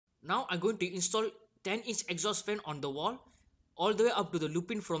Now I'm going to install 10-inch exhaust fan on the wall all the way up to the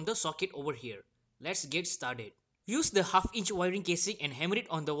loop-in from the socket over here. Let's get started. Use the half-inch wiring casing and hammer it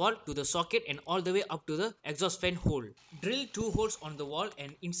on the wall to the socket and all the way up to the exhaust fan hole. Drill 2 holes on the wall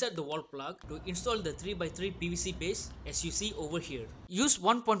and insert the wall plug to install the 3x3 PVC base as you see over here. Use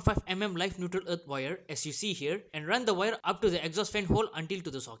 1.5 mm live neutral earth wire as you see here and run the wire up to the exhaust fan hole until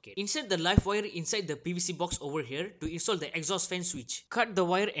to the socket. Insert the live wire inside the PVC box over here to install the exhaust fan switch. Cut the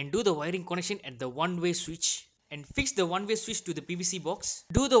wire and do the wiring connection at the one-way switch. And fix the one-way switch to the PVC box.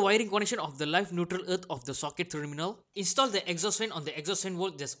 Do the wiring connection of the live neutral earth of the socket terminal. Install the exhaust fan on the exhaust fan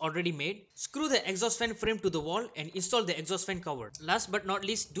wall that's already made. Screw the exhaust fan frame to the wall and install the exhaust fan cover. Last but not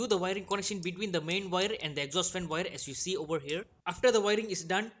least, do the wiring connection between the main wire and the exhaust fan wire as you see over here. After the wiring is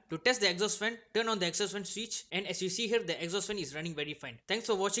done, to test the exhaust fan, turn on the exhaust fan switch, and as you see here, the exhaust fan is running very fine. Thanks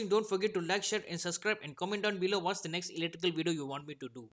for watching. Don't forget to like, share and subscribe and comment down below what's the next electrical video you want me to do.